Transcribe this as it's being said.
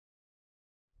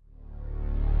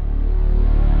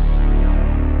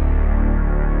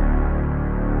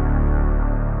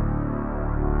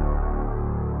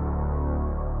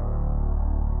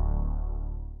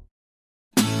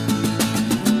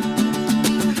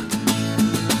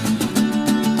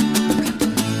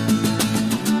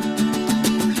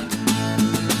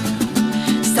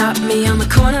me on the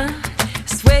corner,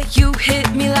 swear you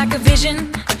hit me like a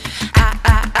vision.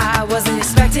 I wasn't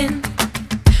expecting,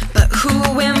 but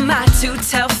who am I to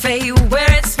tell fate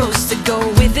where it's supposed to go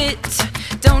with it?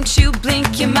 Don't you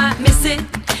blink, you might miss it.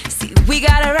 See, we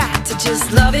got a right to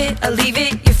just love it or leave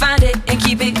it. You find it and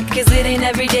keep it, 'cause it ain't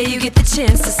every day you get the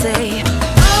chance to say,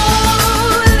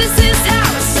 oh, this is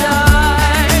how it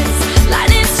starts.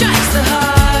 Lightning strikes the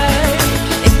heart,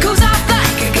 it goes off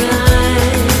like a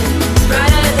gun,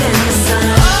 brighter than the sun.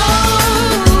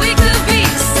 Oh, we could be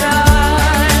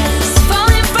stars,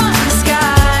 falling from the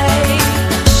sky,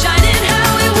 shining how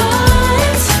we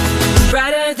want,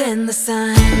 brighter than the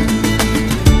sun.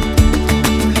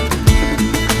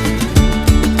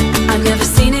 I've never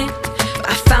seen it, but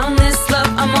I found this love,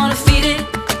 I'm gonna feed it.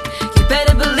 You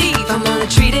better believe I'm gonna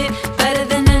treat it better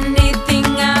than anything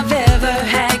I've ever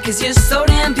had, 'cause you're so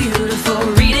damn beautiful,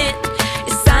 read it.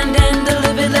 It's signed and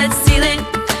delivered, let's seal it.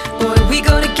 Boy, we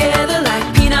go together like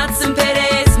peanuts and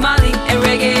paydays, Molly and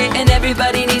reggae, and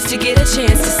everybody needs to get a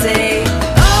chance to say,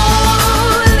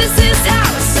 oh, this is how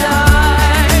it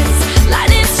starts.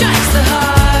 Lightning strikes the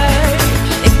heart,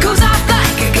 it goes off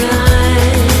like a gun,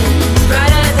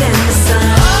 brighter than the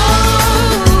sun.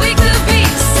 Oh, we could be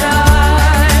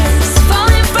stars,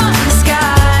 falling from the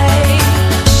sky,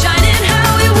 shining how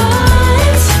we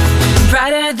want,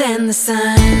 brighter than the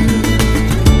sun.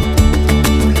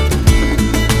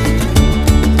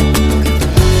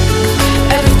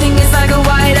 Everything is like a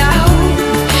whiteout,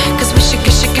 'cause we should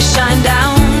shine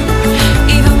down,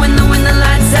 even when the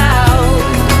light's out.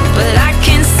 But I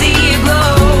can see it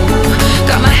glow,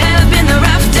 got my head up in the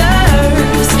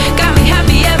rafters, got me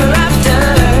happy ever after.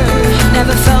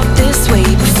 Never felt this way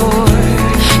before,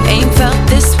 ain't felt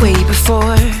this way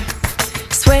before.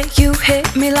 Swear you hit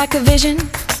me like a vision,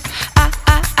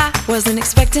 I wasn't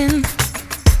expecting,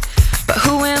 but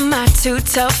who am I to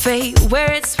tell fate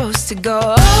where it's supposed to go?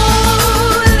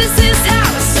 Oh, this is how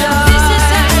it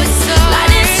starts.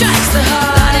 Lightning strikes the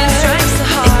heart,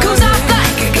 it goes off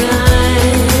like a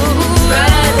gun,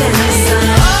 brighter than the sun.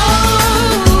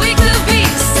 Oh, we could be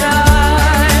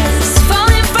stars,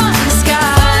 falling from the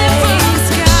sky,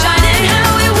 shining how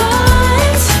we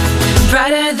want,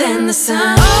 brighter than the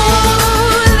sun.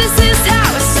 Oh, this is how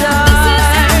it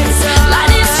starts.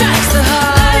 Lightning strikes the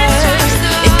heart,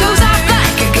 it goes off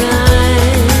like a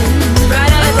gun,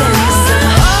 brighter than the sun.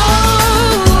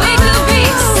 Oh, we could be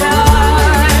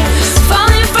stars,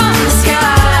 falling from the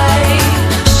sky,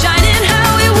 shining how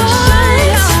we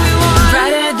want,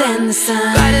 brighter than the sun.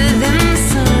 Brighter than the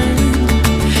sun,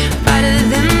 brighter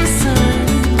than the sun,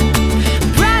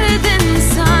 brighter than the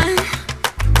sun.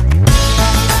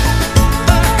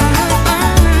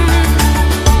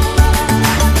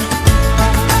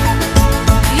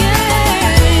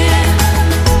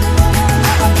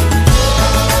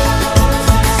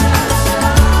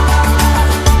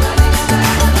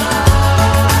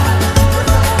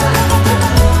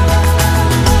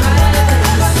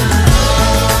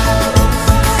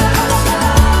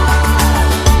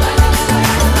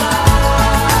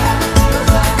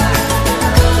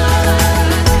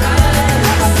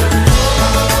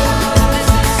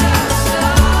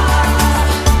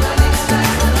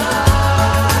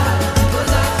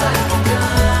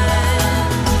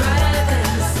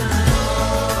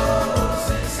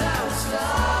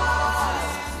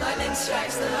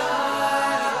 Strikes the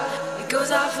heart, it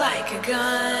goes off like a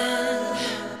gun,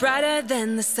 brighter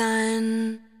than the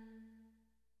sun.